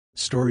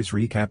Stories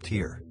recapped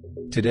here.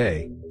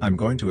 Today, I'm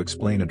going to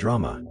explain a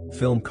drama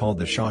film called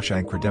The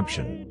Shawshank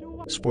Redemption.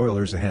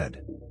 Spoilers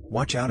ahead.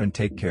 Watch out and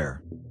take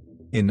care.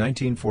 In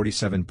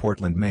 1947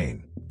 Portland,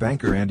 Maine,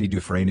 banker Andy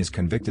Dufresne is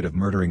convicted of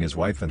murdering his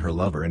wife and her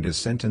lover and is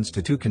sentenced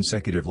to 2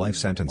 consecutive life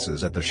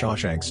sentences at the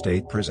Shawshank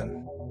State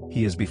Prison.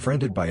 He is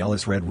befriended by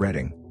Ellis "Red"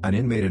 Redding, an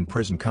inmate and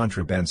prison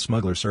contraband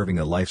smuggler serving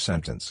a life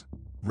sentence.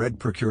 Red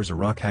procures a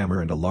rock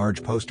hammer and a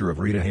large poster of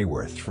Rita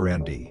Hayworth for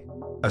Andy.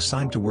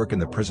 Assigned to work in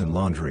the prison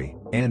laundry,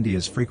 Andy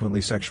is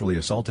frequently sexually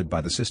assaulted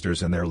by the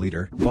sisters and their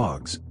leader,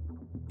 Boggs.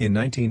 In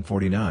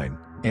 1949,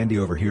 Andy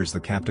overhears the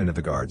captain of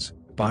the guards,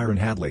 Byron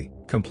Hadley,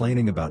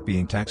 complaining about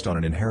being taxed on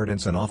an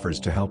inheritance and offers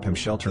to help him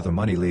shelter the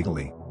money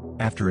legally.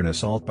 After an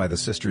assault by the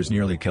sisters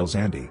nearly kills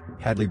Andy,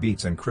 Hadley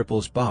beats and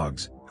cripples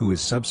Boggs, who is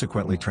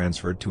subsequently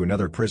transferred to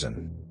another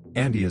prison.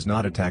 Andy is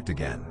not attacked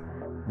again.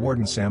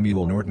 Warden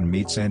Samuel Norton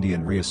meets Andy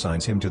and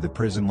reassigns him to the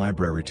prison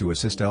library to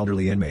assist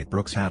elderly inmate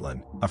Brooks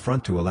Hatlin, a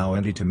front to allow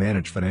Andy to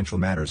manage financial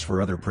matters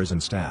for other prison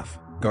staff,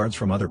 guards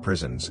from other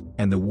prisons,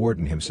 and the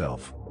warden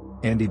himself.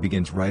 Andy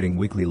begins writing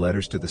weekly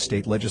letters to the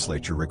state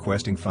legislature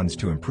requesting funds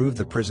to improve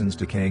the prison's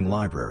decaying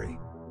library.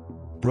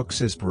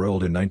 Brooks is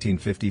paroled in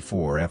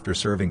 1954 after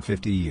serving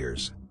 50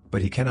 years,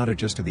 but he cannot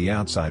adjust to the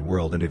outside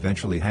world and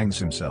eventually hangs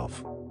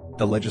himself.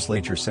 The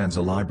legislature sends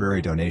a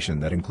library donation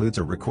that includes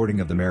a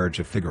recording of the marriage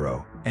of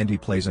Figaro, and he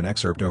plays an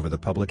excerpt over the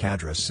public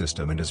address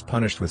system and is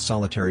punished with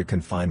solitary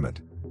confinement.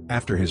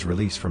 After his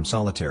release from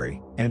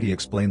solitary, Andy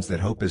explains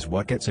that hope is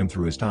what gets him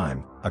through his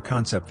time, a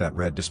concept that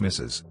Red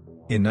dismisses.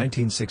 In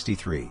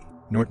 1963,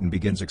 Norton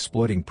begins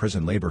exploiting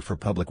prison labor for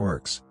public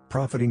works,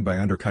 profiting by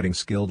undercutting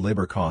skilled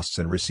labor costs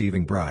and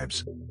receiving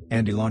bribes.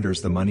 Andy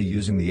launders the money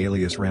using the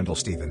alias Randall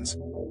Stevens.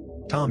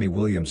 Tommy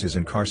Williams is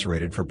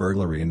incarcerated for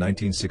burglary in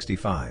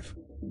 1965.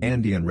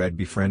 Andy and Red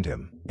befriend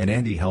him, and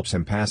Andy helps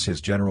him pass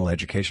his General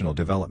Educational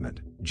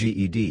Development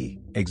 (GED)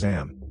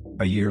 exam.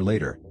 A year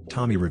later,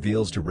 Tommy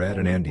reveals to Red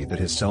and Andy that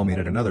his cellmate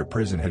at another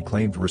prison had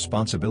claimed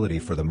responsibility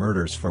for the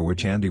murders for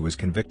which Andy was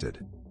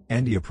convicted.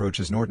 Andy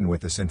approaches Norton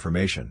with this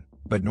information,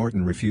 but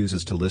Norton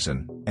refuses to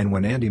listen, and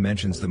when Andy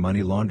mentions the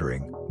money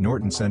laundering,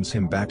 Norton sends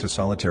him back to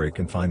solitary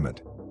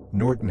confinement.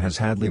 Norton has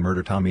Hadley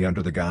murder Tommy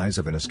under the guise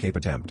of an escape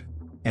attempt.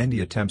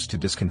 Andy attempts to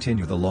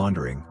discontinue the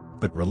laundering,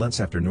 but relents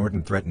after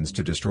Norton threatens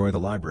to destroy the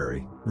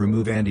library,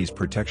 remove Andy's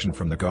protection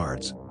from the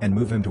guards, and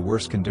move him to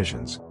worse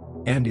conditions.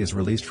 Andy is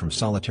released from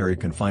solitary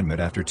confinement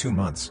after 2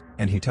 months,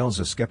 and he tells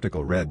a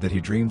skeptical Red that he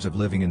dreams of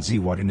living in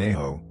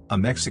Zihuatanejo, a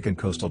Mexican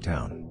coastal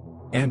town.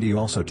 Andy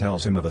also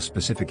tells him of a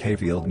specific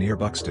hayfield near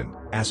Buxton,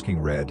 asking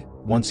Red,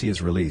 once he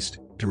is released,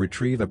 to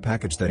retrieve a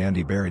package that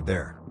Andy buried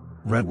there.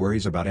 Red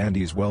worries about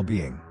Andy's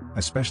well-being,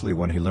 especially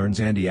when he learns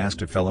Andy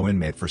asked a fellow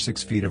inmate for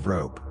 6 feet of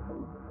rope.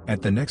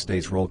 At the next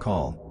day's roll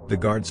call, the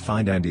guards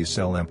find Andy's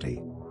cell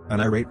empty. An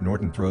irate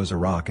Norton throws a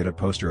rock at a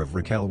poster of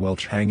Raquel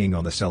Welch hanging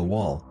on the cell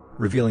wall,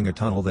 revealing a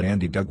tunnel that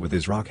Andy dug with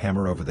his rock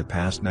hammer over the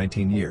past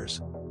 19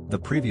 years. The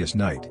previous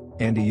night,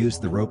 Andy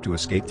used the rope to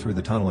escape through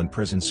the tunnel and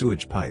prison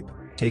sewage pipe,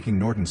 taking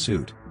Norton's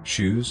suit,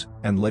 shoes,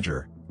 and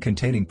ledger,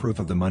 containing proof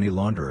of the money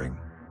laundering.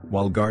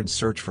 While guards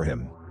search for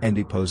him,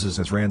 Andy poses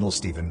as Randall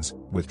Stevens,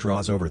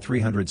 withdraws over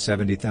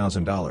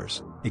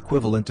 $370,000,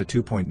 equivalent to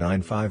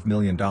 $2.95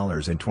 million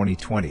in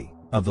 2020.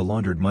 Of the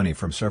laundered money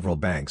from several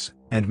banks,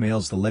 and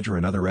mails the ledger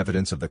and other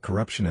evidence of the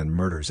corruption and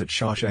murders at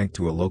Shawshank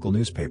to a local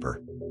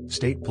newspaper.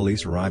 State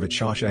police arrive at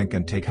Shawshank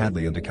and take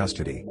Hadley into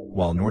custody,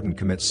 while Norton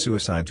commits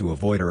suicide to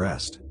avoid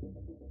arrest.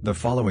 The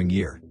following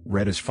year,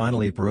 Red is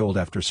finally paroled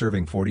after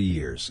serving 40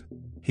 years.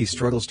 He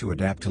struggles to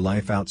adapt to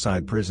life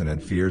outside prison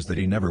and fears that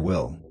he never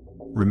will.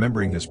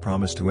 Remembering his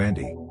promise to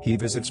Andy, he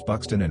visits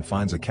Buxton and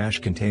finds a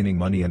cache containing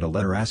money and a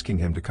letter asking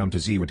him to come to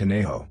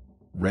Zihuatanejo.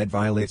 Red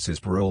violates his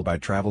parole by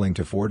traveling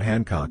to Fort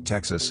Hancock,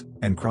 Texas,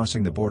 and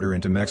crossing the border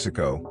into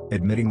Mexico,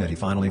 admitting that he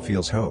finally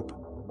feels hope.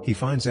 He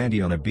finds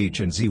Andy on a beach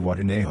in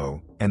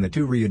Zihuatanejo, and the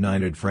two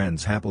reunited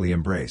friends happily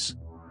embrace.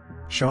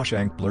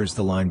 Shawshank blurs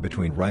the line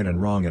between right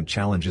and wrong and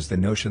challenges the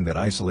notion that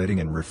isolating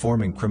and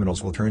reforming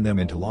criminals will turn them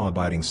into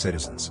law-abiding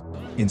citizens.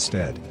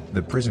 Instead,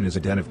 the prison is a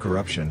den of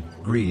corruption,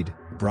 greed,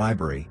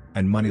 bribery,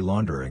 and money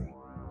laundering.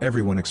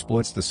 Everyone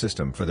exploits the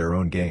system for their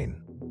own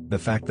gain. The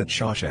fact that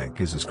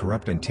Shawshank is as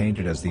corrupt and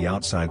tainted as the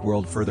outside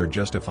world further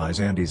justifies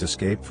Andy's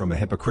escape from a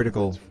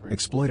hypocritical,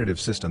 exploitative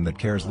system that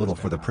cares little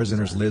for the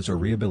prisoner's lives or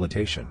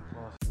rehabilitation.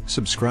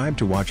 Subscribe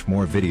to watch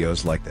more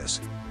videos like this.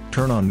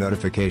 Turn on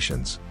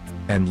notifications.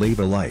 And leave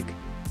a like.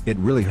 It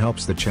really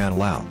helps the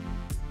channel out.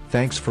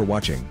 Thanks for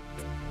watching.